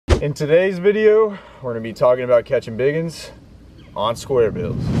In today's video, we're gonna be talking about catching biggins on square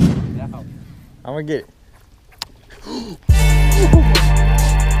bills. I'm gonna get it. Oh,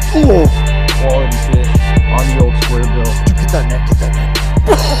 quality fish on the old square bill. Get that net, get that net.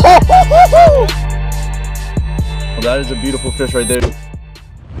 Well, that is a beautiful fish right there.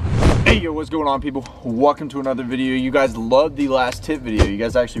 Hey, yo, what's going on, people? Welcome to another video. You guys loved the last tip video. You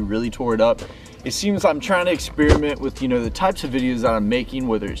guys actually really tore it up. It seems I'm trying to experiment with, the types of videos that I'm making,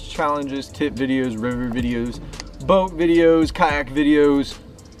 whether it's challenges, tip videos, river videos, boat videos, kayak videos.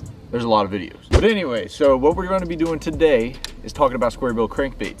 There's a lot of videos. But anyway, so what we're going to be doing today is talking about square bill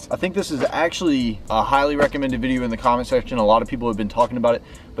crankbaits. I think this is actually a highly recommended video in the comment section. A lot of people have been talking about it.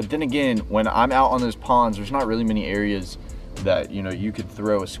 But then again, when I'm out on those ponds, there's not really many areas that you could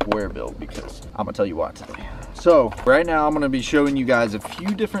throw a square bill, because I'm gonna tell you why today. So right now I'm gonna be showing you guys a few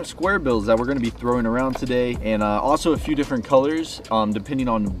different square bills that we're gonna be throwing around today, and also a few different colors depending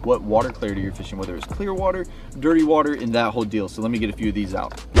on what water clarity you're fishing, whether it's clear water, dirty water, and that whole deal. So let me get a few of these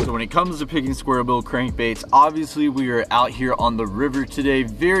out. So when it comes to picking square bill crankbaits, obviously we are out here on the river today,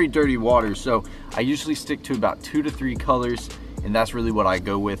 very dirty water, so I usually stick to about 2 to 3 colors, and that's really what I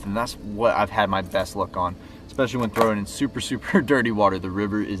go with, and that's what I've had my best luck on. Especially when throwing in super dirty water. The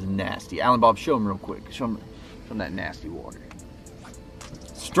river is nasty. Alan Bob, show them real quick. Show them that nasty water.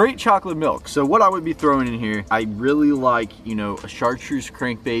 Straight chocolate milk. So what I would be throwing in here, I really like, a chartreuse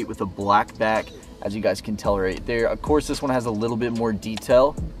crankbait with a black back, as you guys can tell right there. Of course, this one has a little bit more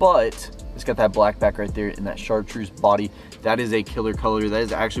detail, but it's got that black back right there and that chartreuse body. That is a killer color. That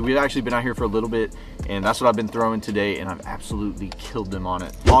is actually, we've actually been out here for a little bit, and that's what I've been throwing today, and I've absolutely killed them on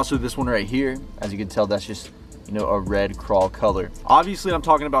it. Also, this one right here, as you can tell, that's just a red crawl color. Obviously, I'm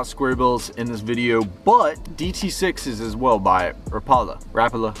talking about square bills in this video, but DT6s as well by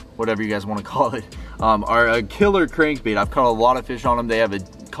Rapala, whatever you guys want to call it, are a killer crankbait. I've caught a lot of fish on them. They have a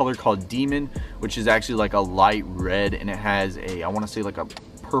color called Demon, which is actually like a light red, and it has a, I want to say like a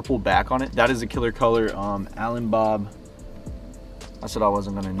purple back on it. That is a killer color. Alan Bob, I said I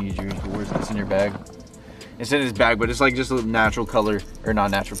wasn't gonna need you. Where's this in your bag? It's in his bag, but it's like just a natural color, or not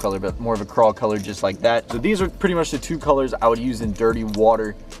natural color, but more of a crawl color, just like that. So these are pretty much the 2 colors I would use in dirty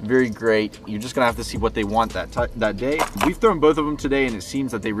water. Very great. You're just gonna have to see what they want that day. We've thrown both of them today, and it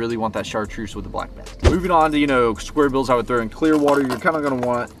seems that they really want that chartreuse with the black back. Moving on to square bills I would throw in clear water. You're kind of gonna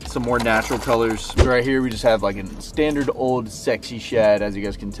want some more natural colors. So right here we just have like a standard old sexy shad. As you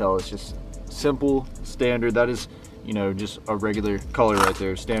guys can tell, it's just simple, standard. That is just a regular color right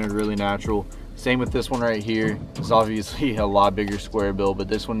there, standard, really natural. Same with this one right here. It's obviously a lot bigger square bill, but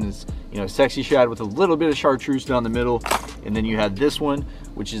this one is, sexy shad with a little bit of chartreuse down the middle. And then you have this one,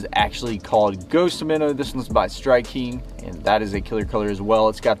 which is actually called Ghost Minnow. This one's by Strike King, and that is a killer color as well.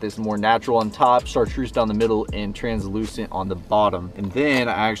 It's got this more natural on top, chartreuse down the middle, and translucent on the bottom. And then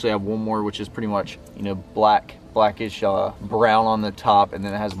I actually have one more, which is pretty much, blackish brown on the top, and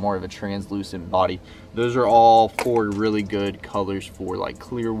then it has more of a translucent body. Those are all 4 really good colors for like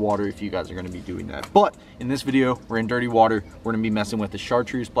clear water if you guys are going to be doing that. But in this video, we're in dirty water. We're going to be messing with the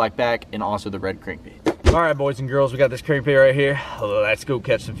chartreuse black back and also the red crankbait. All right, boys and girls, we got this crankbait right here. Let's go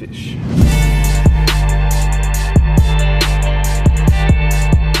catch some fish.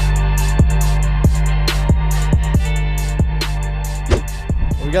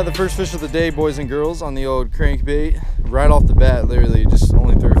 We got the first fish of the day, boys and girls, on the old crankbait. Right off the bat, literally, just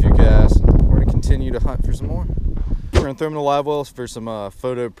only threw a few casts. We're gonna continue to hunt for some more. We're gonna throw them in the live wells for some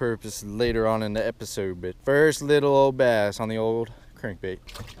photo purpose later on in the episode. But first, little old bass on the old crankbait.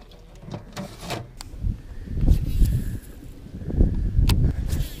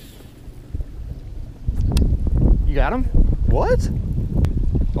 You got him? What?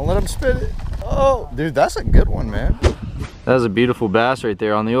 Don't let him spit it. Oh, dude, that's a good one, man. That was a beautiful bass right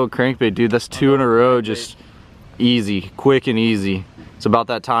there on the old crankbait, dude. That's 2 in a row, just easy, quick and easy. It's about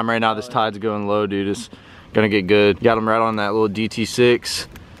that time right now. This tide's going low, dude. It's gonna get good. Got him right on that little DT6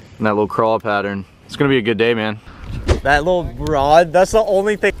 and that little crawl pattern. It's gonna be a good day, man. That little rod, that's the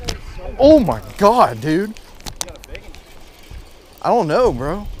only thing. Oh my God, dude. I don't know,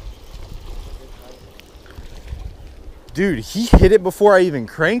 bro. Dude, he hit it before I even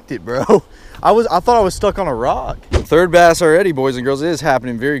cranked it, bro. I thought I was stuck on a rock. Third bass already, boys and girls. It is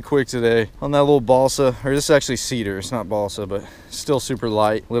happening very quick today on that little balsa, or this is actually cedar. It's not balsa, but still super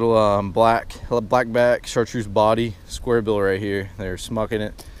light. Little black back, chartreuse body, square bill right here. They're smucking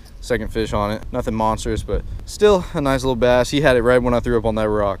it. Second fish on it. Nothing monstrous, but still a nice little bass. He had it right when I threw up on that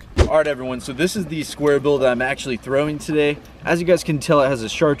rock. All right, everyone, so this is the square bill that I'm actually throwing today. As you guys can tell, it has a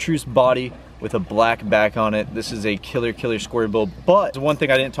chartreuse body with a black back on it. This is a killer square bill, but the one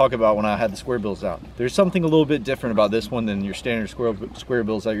thing I didn't talk about when I had the square bills out, there's something a little bit different about this one than your standard square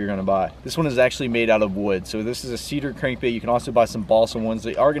bills that you're gonna buy. This one is actually made out of wood. So this is a cedar crankbait. You can also buy some balsa ones.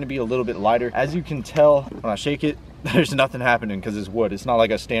 They are gonna be a little bit lighter. As you can tell, when I shake it, there's nothing happening because it's wood. It's not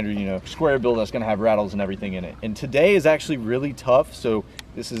like a standard, you know, square bill that's gonna have rattles and everything in it. And today is actually really tough, so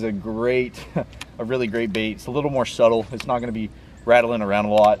this is a great, a really great bait. It's a little more subtle. It's not gonna be rattling around a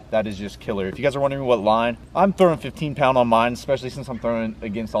lot. That is just killer. If you guys are wondering what line, I'm throwing 15-pound on mine, especially since I'm throwing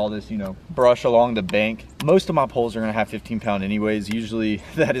against all this, you know, brush along the bank. Most of my poles are gonna have 15-pound anyways. Usually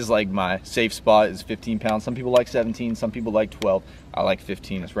that is like my safe spot is 15 pounds. Some people like 17, some people like 12. I like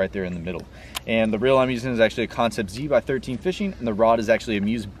 15, it's right there in the middle. And the reel I'm using is actually a Concept Z by 13 Fishing, and the rod is actually a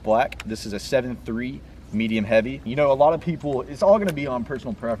Muse Black. This is a 7.3 medium heavy. You know, a lot of people, it's all gonna be on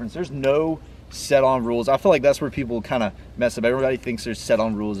personal preference. There's no set on rules. I feel like that's where people kind of mess up. Everybody thinks there's set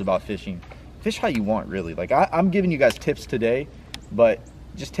on rules about fishing. Fish how you want, really. Like I'm giving you guys tips today, but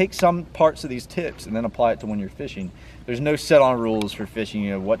just take some parts of these tips and then apply it to when you're fishing. There's no set on rules for fishing, you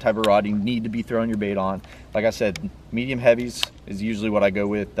know, what type of rod you need to be throwing your bait on. Like I said, medium heavies is usually what I go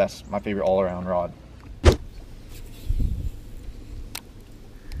with. That's my favorite all-around rod.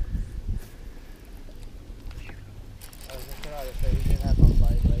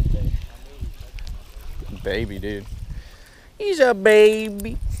 Baby, dude. He's a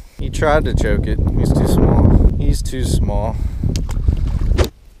baby. He tried to choke it. He's too small. He's too small.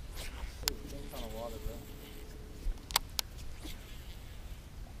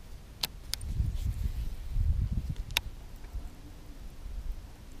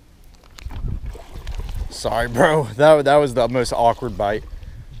 Sorry, bro. That was the most awkward bite.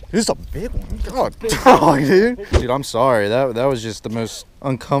 This is a big one. God, dog, dude. Dude, I'm sorry. That was just the most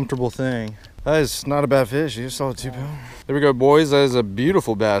uncomfortable thing. That is not a bad fish. You just saw a 2-pound. There we go, boys. That is a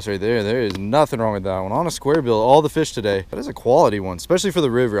beautiful bass right there. There is nothing wrong with that one. On a square bill, all the fish today. That is a quality one, especially for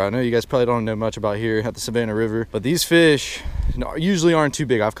the river. I know you guys probably don't know much about here at the Savannah River, but these fish usually aren't too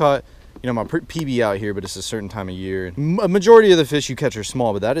big. I've caught, you know, my PB out here, but it's a certain time of year. A majority of the fish you catch are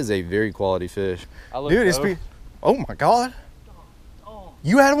small, but that is a very quality fish. Dude, it's oh my God.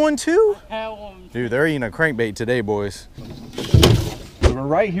 You had one too? I had one. Dude, they're eating a crankbait today, boys. So we're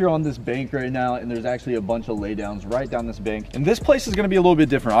right here on this bank right now, and there's actually a bunch of laydowns right down this bank. And this place is gonna be a little bit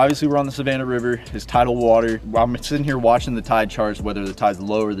different. Obviously, we're on the Savannah River. It's tidal water. I'm sitting here watching the tide charts, whether the tide's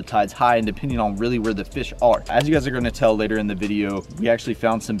low or the tide's high, and depending on really where the fish are. As you guys are gonna tell later in the video, we actually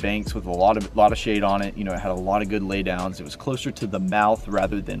found some banks with a lot of shade on it. You know, it had a lot of good laydowns. It was closer to the mouth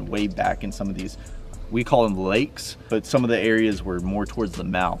rather than way back in some of these, we call them lakes, but some of the areas were more towards the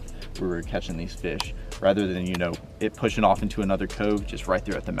mouth where we were catching these fish, rather than, you know, it pushing off into another cove just right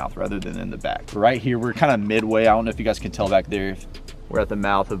there at the mouth rather than in the back. Right here, we're kind of midway. I don't know if you guys can tell back there. We're at the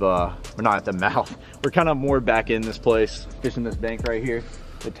mouth of, we're not at the mouth. We're kind of more back in this place, fishing this bank right here.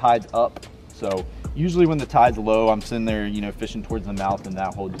 The tide's up. So usually when the tide's low, I'm sitting there, you know, fishing towards the mouth and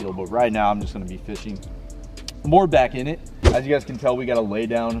that whole deal. But right now I'm just gonna be fishing more back in it. As you guys can tell, we got a lay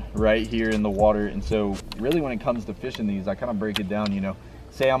down right here in the water. And so really when it comes to fishing these, I kind of break it down, you know.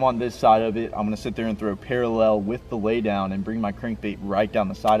 Say I'm on this side of it, I'm gonna sit there and throw parallel with the lay down and bring my crankbait right down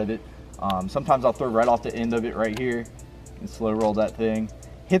the side of it. Sometimes I'll throw right off the end of it right here and slow roll that thing.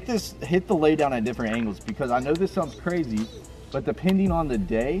 Hit the lay down at different angles, because I know this sounds crazy, but depending on the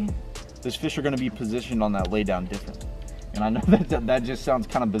day, those fish are gonna be positioned on that lay down differently. And I know that just sounds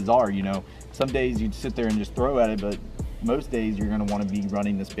kind of bizarre, you know. Some days you'd sit there and just throw at it, but most days you're going to want to be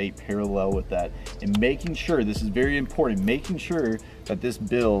running this bait parallel with that and making sure, this is very important, making sure that this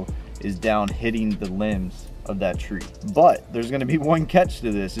bill is down hitting the limbs of that tree. But there's going to be one catch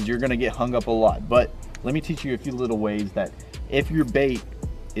to this, is you're going to get hung up a lot. But let me teach you a few little ways that if your bait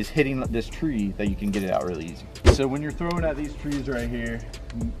is hitting this tree, that you can get it out really easy. So when you're throwing at these trees right here,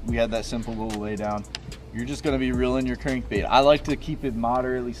 we had that simple little lay down. You're just gonna be reeling your crankbait. I like to keep it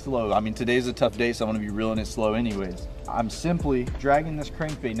moderately slow. I mean, today's a tough day, so I'm gonna be reeling it slow anyways. I'm simply dragging this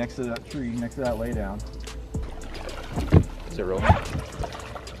crankbait next to that tree, next to that lay down. Is it rolling?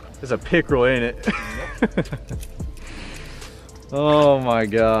 It's a pickerel, ain't it? Oh my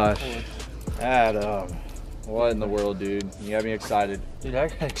gosh. Adam, what in the world, dude? You got me excited. Dude, I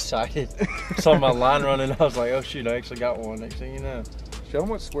got excited. Saw my line running, I was like, oh shoot, I actually got one. Next thing you know. Show them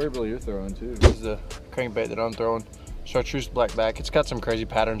what square bill you're throwing too. This is the crankbait that I'm throwing. Chartreuse black back. It's got some crazy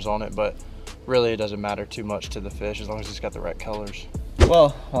patterns on it, but really it doesn't matter too much to the fish as long as it's got the right colors.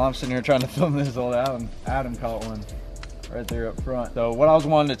 Well, while I'm sitting here trying to film this, old Adam caught one. right there up front. So what I was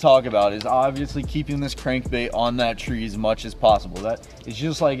wanting to talk about is obviously keeping this crankbait on that tree as much as possible. That is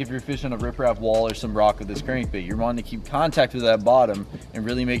just like if you're fishing a riprap wall or some rock with this crankbait, you're wanting to keep contact with that bottom and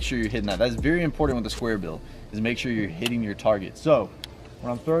really make sure you're hitting that. That's very important with the square bill, is make sure you're hitting your target. So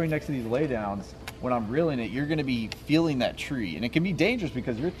when I'm throwing next to these laydowns, when I'm reeling it, you're gonna be feeling that tree. And it can be dangerous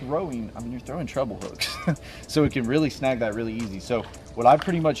because you're throwing, you're throwing treble hooks. So it can really snag that really easy. So what I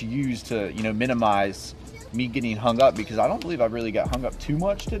pretty much use to, minimize me getting hung up, because I don't believe I really got hung up too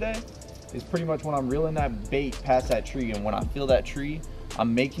much today, is pretty much when I'm reeling that bait past that tree, and when I feel that tree,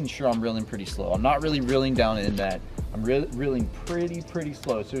 I'm making sure I'm reeling pretty slow. I'm not really reeling down in that. I'm reeling pretty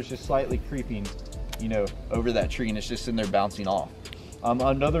slow. So it's just slightly creeping, over that tree, and it's just in there bouncing off.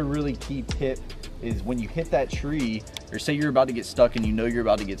 Another really key tip is when you hit that tree, or say you're about to get stuck and you're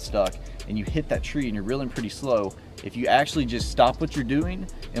about to get stuck, and you hit that tree and you're reeling pretty slow, if you actually just stop what you're doing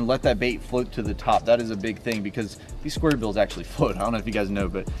and let that bait float to the top, that is a big thing, because these square bills actually float. I don't know if you guys know,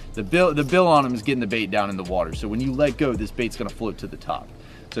 but the bill on them is getting the bait down in the water. So when you let go, this bait's gonna float to the top.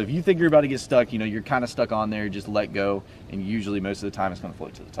 So if you think you're about to get stuck, you're kind of stuck on there, just let go, and usually most of the time it's gonna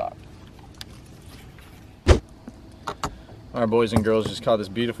float to the top. All right, boys and girls, just caught this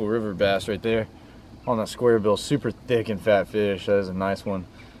beautiful river bass right there on that square bill. Super thick and fat fish. That is a nice one.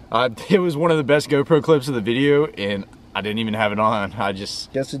 It was one of the best GoPro clips of the video, and I didn't even have it on. I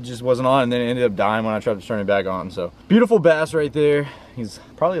just guess it just wasn't on, and then it ended up dying when I tried to turn it back on. So beautiful bass right there. He's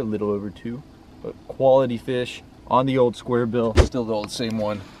probably a little over 2, but quality fish on the old square bill. Still the old same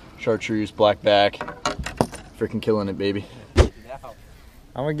one. Chartreuse, black back. Freaking killing it, baby. I'm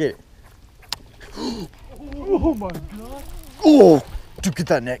gonna get it. Oh my God. Oh, dude, get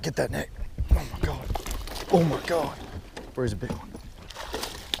that net, get that net. Oh my God. Oh my God. Where's a big one?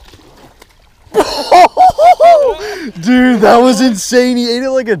 Dude, that was insane. He ate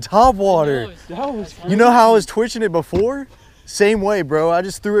it like a topwater. You know how I was twitching it before? Same way, bro. I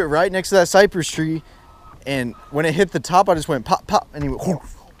just threw it right next to that cypress tree, and when it hit the top, I just went pop, pop, and he went,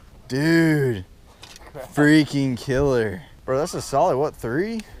 whoosh. Dude, freaking killer. Bro, that's a solid, what,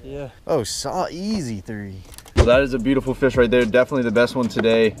 3? Yeah. Oh, easy 3. Well, that is a beautiful fish right there. Definitely the best one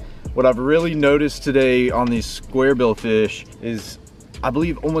today. What I've really noticed today on these square bill fish is I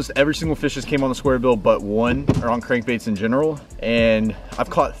believe almost every single fish just came on the square bill but one, or on crankbaits in general. And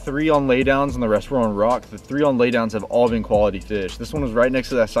I've caught 3 on laydowns and the rest were on rock. The 3 on laydowns have all been quality fish. This one was right next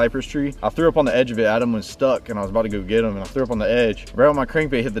to that cypress tree. I threw up on the edge of it. Adam was stuck and I was about to go get him, and I threw up on the edge. Right when my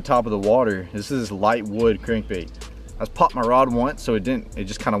crankbait hit the top of the water. This is light wood crankbait. I popped my rod once, so it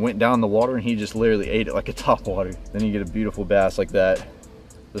just kind of went down the water, and he just literally ate it like a topwater. Then you get a beautiful bass like that.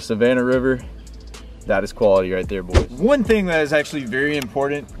 The Savannah River, that is quality right there, boys. One thing that is actually very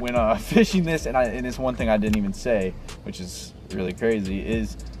important when fishing this, and it's one thing I didn't even say, which is really crazy,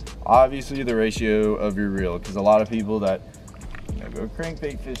 is obviously the ratio of your reel. Because a lot of people that go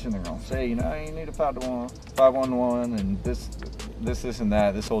crankbait fishing, they're gonna say, you need a 5-1-1, and this and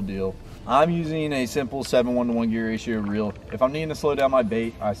that, this whole deal. I'm using a simple 7:1-to-1 gear ratio reel. If I'm needing to slow down my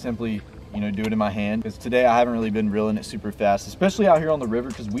bait, I simply do it in my hand, because today I haven't really been reeling it super fast, especially out here on the river,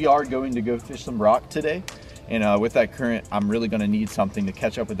 because we are going to go fish some rock today, and with that current I'm really going to need something to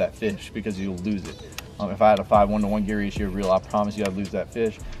catch up with that fish, because you'll lose it. If I had a 5:1-to-1 gear ratio reel, I promise you I'd lose that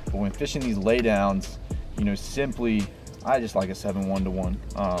fish. But when fishing these laydowns, simply I just like a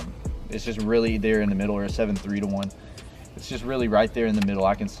 7:1-to-1. It's just really there in the middle, or a 7:3-to-1. It's just really right there in the middle.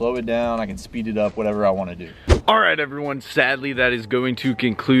 I can slow it down, I can speed it up, whatever I want to do. All right, everyone, sadly that is going to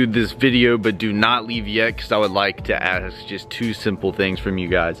conclude this video, but do not leave yet, because I would like to ask just 2 simple things from you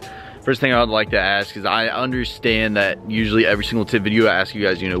guys. First thing I would like to ask is, I understand that usually every single tip video I ask you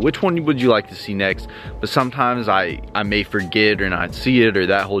guys, which one would you like to see next? But sometimes I may forget or not see it, or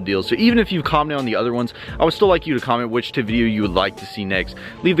that whole deal. So even if you comment on the other ones, I would still like you to comment which tip video you would like to see next.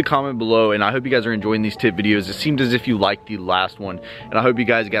 Leave the comment below, and I hope you guys are enjoying these tip videos. It seemed as if you liked the last one, and I hope you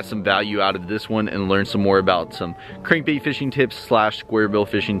guys got some value out of this one and learned some more about some crankbait fishing tips / square bill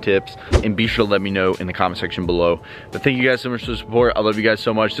fishing tips. And be sure to let me know in the comment section below. But thank you guys so much for the support. I love you guys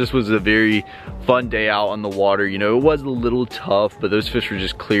so much. This was a very fun day out on the water. It was a little tough, but those fish were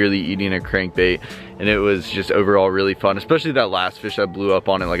just clearly eating a crankbait, and it was just overall really fun, especially that last fish that blew up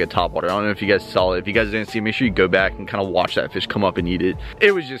on it like a topwater. I don't know if you guys saw it. If you guys didn't see it, make sure you go back and kind of watch that fish come up and eat it.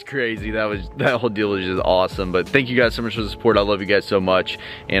 It was just crazy. That whole deal was just awesome. But thank you guys so much for the support. I love you guys so much,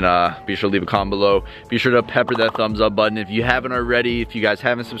 and be sure to leave a comment below. Be sure to pepper that thumbs up button if you haven't already. If you guys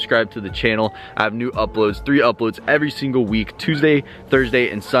haven't subscribed to the channel, I have new uploads, 3 uploads every single week, Tuesday, Thursday,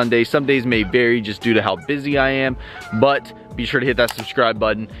 and Sunday. Some days may vary just due to how busy I am, but be sure to hit that subscribe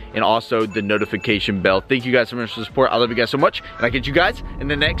button and also the notification bell. Thank you guys so much for the support. I love you guys so much, and I'll catch you guys in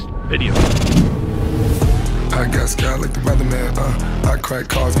the next video. I got sky like the weatherman, I crack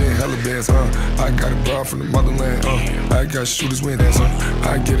cars, getting hella bands, I got a bra from the motherland, I got shooters with hands,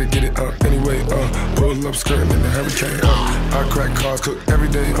 I get it, anyway, pull up skirting in the hurricane, I crack cars, cook every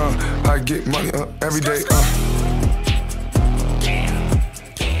day, I get money, every day,